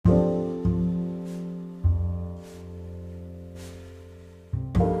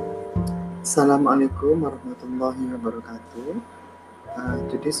Assalamualaikum warahmatullahi wabarakatuh.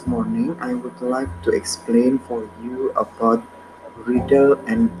 Today's morning, I would like to explain for you about riddle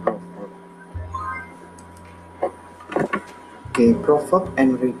and proverb. Proverb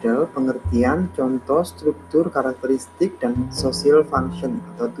and riddle, pengertian, contoh, struktur, karakteristik, dan social function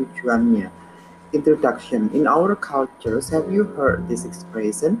atau tujuannya. Introduction. In our cultures, have you heard this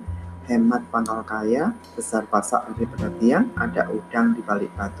expression? Hemat pangkal kaya, besar pasak daripada tiang, ada udang di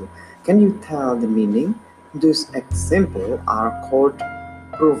balik batu. Can you tell the meaning? Those examples are called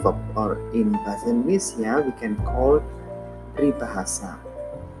proverb, or in bahasa Indonesia we can call peribahasa.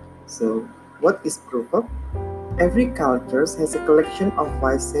 So, what is proverb? Every culture has a collection of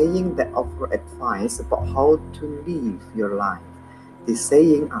wise sayings that offer advice about how to live your life. These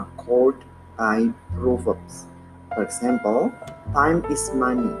sayings are called by proverbs. For example, time is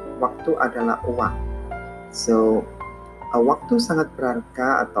money. Waktu adalah uang. So, waktu sangat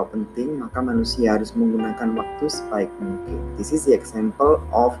berharga atau penting, maka manusia harus menggunakan waktu sebaik mungkin. This is the example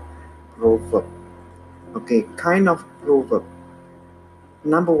of proverb. Kind of proverb.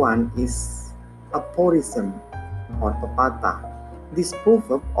 Number one is aphorism or pepatah. This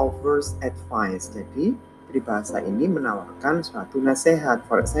proverb offers advice. Jadi, peribahasa ini menawarkan suatu nasihat.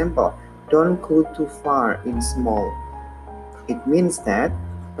 For example, don't go too far in small. It means that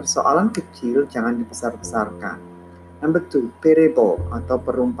persoalan kecil jangan dibesar-besarkan. Number two, parable atau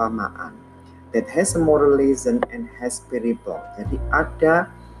perumpamaan. That has a moral lesson and has parable. Jadi ada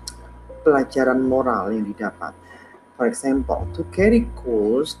pelajaran moral yang didapat. For example, to carry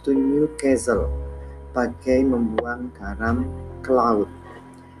coals to Newcastle, bagai membuang garam ke laut.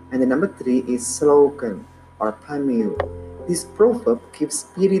 And the number three is slogan or pameo. This proverb gives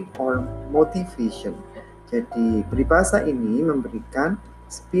spirit or motivation. Jadi peribahasa ini memberikan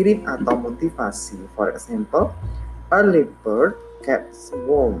spirit atau motivasi. For example, early bird gets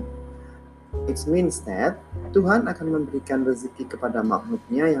worm. It means that Tuhan akan memberikan rezeki kepada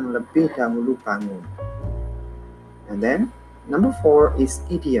makhluknya yang lebih dahulu bangun. And then, number four is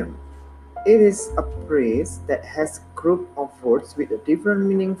idiom. It is a phrase that has a group of words with a different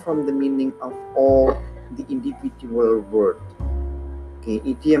meaning from the meaning of all the individual word.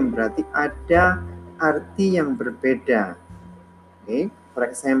 Idiom berarti ada arti yang berbeda. For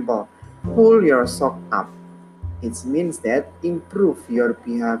example, pull your sock up. It means that improve your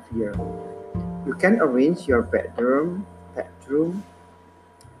behavior. You can arrange your bedroom at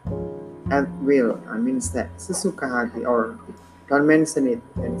will. Means that sesuka hati, or don't mention it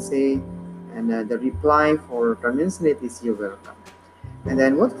and say, and the reply for don't mention it is you're welcome. And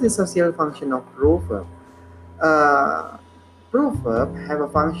then what is the social function of proverb? Proverb have a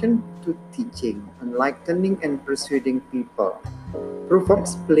function to teaching, enlightening, and persuading people.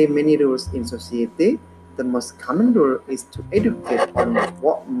 Proverbs play many roles in society. The most common role is to educate on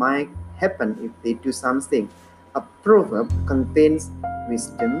what might happen if they do something. A proverb contains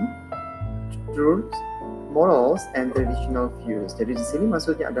wisdom, truth, morals, and traditional views. Jadi di sini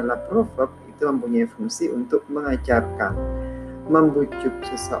maksudnya adalah proverb itu mempunyai fungsi untuk mengajarkan, membujuk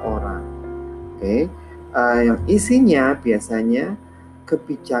seseorang. Yang isinya biasanya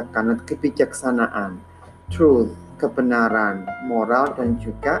kebijakan atau kebijaksanaan, truth, kebenaran, moral, dan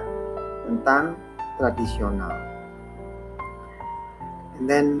juga tentang tradisional.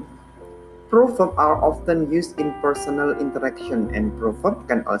 And then proverbs are often used in personal interaction, and proverb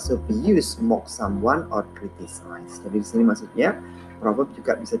can also be used to mock someone or criticize. Jadi di sini maksudnya proverb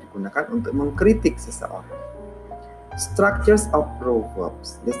juga bisa digunakan untuk mengkritik seseorang. Structures of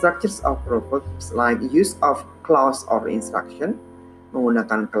proverbs. The structures of proverbs like use of clause or instruction,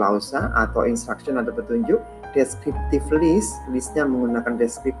 menggunakan klausa atau instruction atau petunjuk. Descriptive listnya menggunakan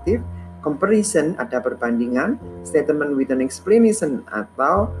deskriptif. Comparison, ada perbandingan. Statement with an explanation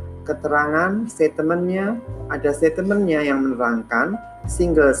atau keterangan statementnya, ada statementnya yang menerangkan.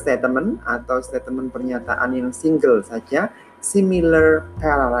 Single statement atau statement pernyataan yang single saja. Similar,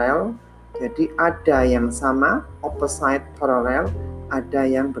 parallel, jadi ada yang sama. Opposite, parallel, ada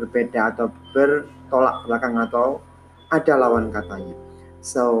yang berbeda atau bertolak belakang atau ada lawan katanya.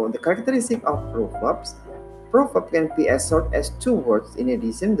 So the characteristic of proverbs. Proverb can be as short as 2 words. In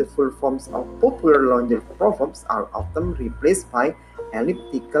addition, the full forms of popular longer proverbs are often replaced by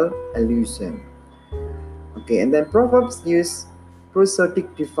elliptical allusion. And then proverbs use prosodic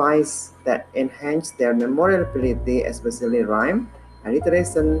devices that enhance their memorability, especially rhyme,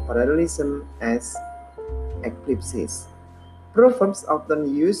 alliteration, parallelism, as eclipses. Proverbs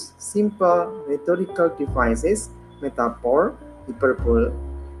often use simple rhetorical devices, metaphor, hyperbole,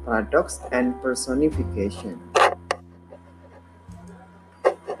 paradox, and personification.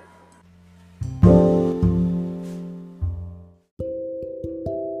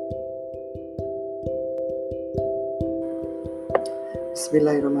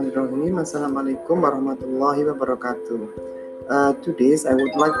 Bismillahirrahmanirrahim. Assalamualaikum warahmatullahi wabarakatuh. Today I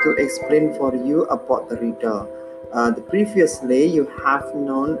would like to explain for you about the riddle. Previously you have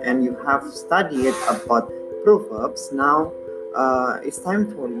known and you have studied about proverbs. Now it's time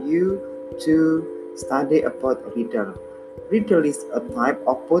for you to study about riddle. Riddle is a type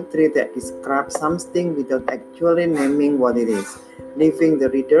of poetry that describes something without actually naming what it is, leaving the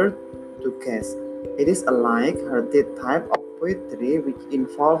reader to guess. It is a light-hearted type of poetry which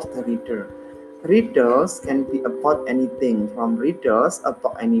involves the reader. Riddles can be about anything, from riddles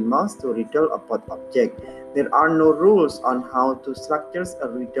about animals to riddle about objects. There are no rules on how to structure a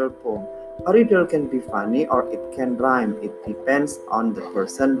riddle poem. A riddle can be funny or it can rhyme. It depends on the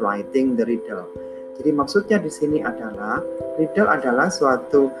person writing the riddle. Jadi maksudnya di sini adalah riddle adalah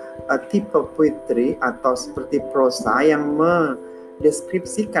suatu tipe poetry atau seperti prosa yang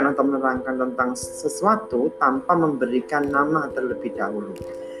deskripsikan atau menerangkan tentang sesuatu tanpa memberikan nama terlebih dahulu.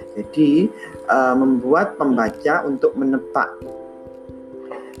 Jadi membuat pembaca untuk menebak.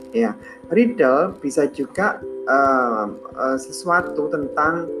 Ya, riddle bisa juga sesuatu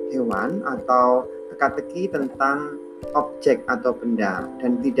tentang hewan atau teka-teki tentang objek atau benda,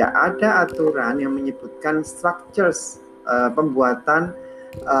 dan tidak ada aturan yang menyebutkan structures pembuatan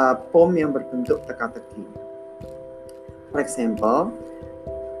poem yang berbentuk teka-teki. For example,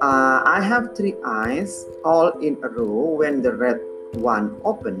 I have 3 eyes all in a row. When the red one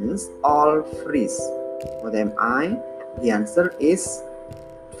opens, all freeze. What am I? The answer is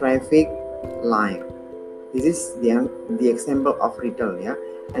traffic light. This is the example of riddle, yeah.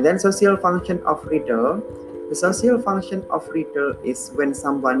 And then social function of riddle. The social function of riddle is when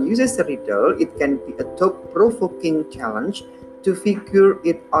someone uses a riddle, it can be a thought-provoking challenge to figure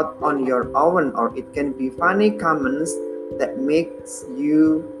it out on your own, or it can be funny comments that makes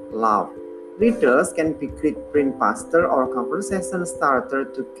you laugh. Riddles can be great brain buster or conversation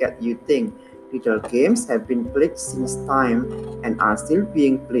starter to get you think. Riddle games have been played since time and are still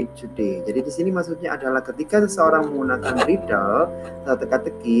being played today. Jadi di sini maksudnya adalah ketika seseorang menggunakan riddle atau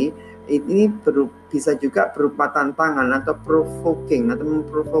teka-teki, ini bisa juga berupa tantangan atau provoking atau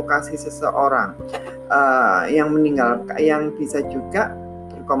memprovokasi seseorang yang bisa juga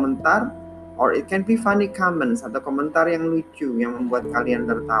berkomentar, or it can be funny comments atau komentar yang lucu yang membuat kalian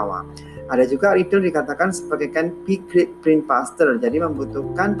tertawa. Ada juga riddle dikatakan sebagai can be great brain buster, jadi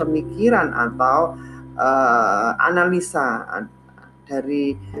membutuhkan pemikiran atau analisa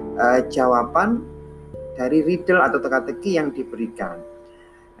dari jawaban dari riddle atau teka-teki yang diberikan.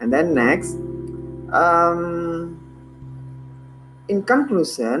 And then next, in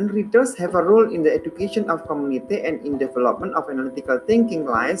conclusion, riddles have a role in the education of community and in development of analytical thinking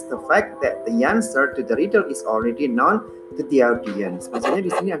lies the fact that the answer to the riddle is already known to the audience. Maksudnya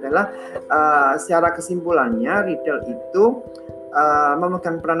di sini adalah secara kesimpulannya riddle itu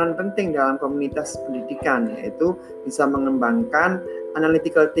memegang peranan penting dalam komunitas pendidikan, yaitu bisa mengembangkan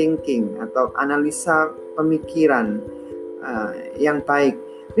analytical thinking atau analisa pemikiran yang baik.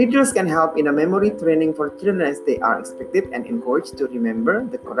 Riddles can help in a memory training for children as they are expected and encouraged to remember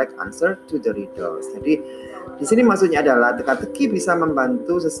the correct answer to the riddles. Jadi di sini maksudnya adalah teka-teki bisa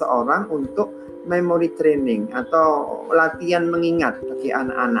membantu seseorang untuk memory training atau latihan mengingat bagi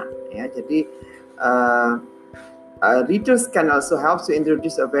anak-anak. Ya, jadi riddles can also help to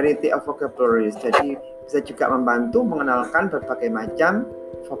introduce a variety of vocabularies. Jadi bisa juga membantu mengenalkan berbagai macam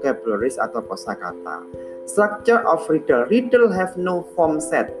vocabularies atau kosakata. Structure of riddle. Riddle have no form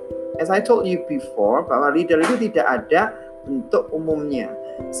set. As I told you before, bahwa riddle itu tidak ada bentuk umumnya.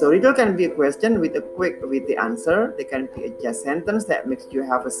 So riddle can be a question with a quick witty answer. They can be a just sentence that makes you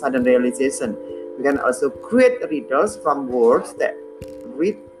have a sudden realization. We can also create riddles from words that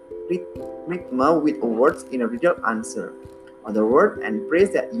rhythm with words in a riddle answer. Other word and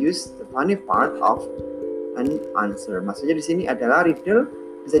phrase that use the funny part of an answer. Maksudnya di sini adalah riddle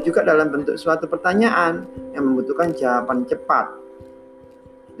bisa juga dalam bentuk suatu pertanyaan yang membutuhkan jawaban cepat.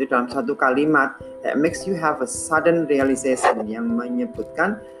 Itu dalam satu kalimat that makes you have a sudden realization, yang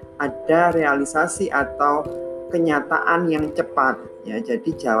menyebutkan ada realisasi atau kenyataan yang cepat. Ya, jadi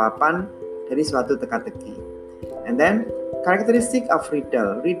jawaban dari suatu teka-teki. And then characteristic of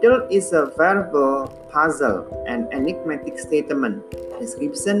riddle. Riddle is a verbal puzzle, an enigmatic statement,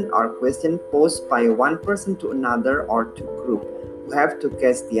 description or question posed by one person to another or to group who have to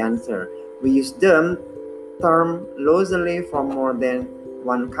guess the answer. We use the term loosely for more than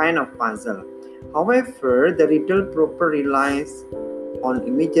one kind of puzzle. However, the riddle proper relies on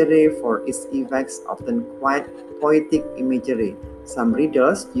imagery for its effects, often quite poetic imagery. Some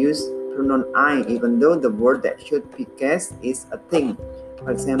riddles use pronoun I, even though the word that should be guessed is a thing.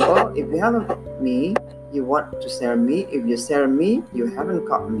 For example, if you have a me, You want to share me? If you share me, you haven't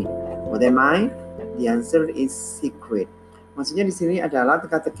caught me. What am I? The answer is secret. Maksudnya di sini adalah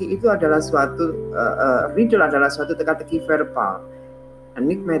teka-teki itu adalah suatu riddle adalah suatu teka-teki verbal,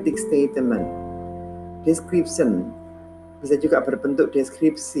 enigmatic statement, description, bisa juga berbentuk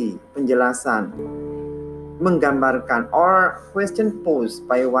deskripsi, penjelasan, menggambarkan, or question posed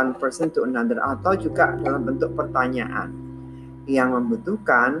by one person to another, atau juga dalam bentuk pertanyaan yang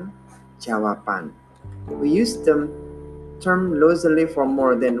membutuhkan jawaban. We use the term loosely for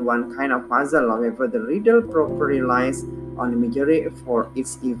more than one kind of puzzle. However, the riddle proper relies on imagery for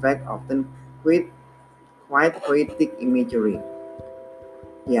its effect, often quite poetic imagery.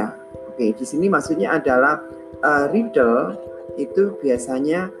 Ya, oke. Di sini maksudnya adalah riddle itu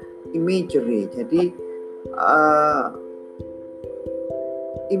biasanya imagery. Jadi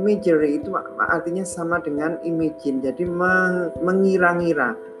imagery itu artinya sama dengan imagine. Jadi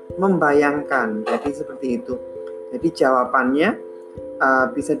mengira-ngira, membayangkan. Jadi seperti itu. Jadi jawabannya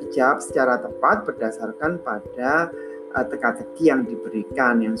bisa dijawab secara tepat berdasarkan pada teka-teki yang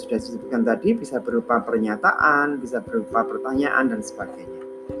diberikan, yang sudah disebutkan tadi, bisa berupa pernyataan, bisa berupa pertanyaan, dan sebagainya.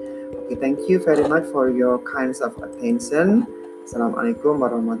 Okay, thank you very much for your kinds of attention. Assalamualaikum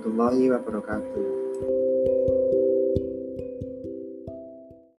warahmatullahi wabarakatuh.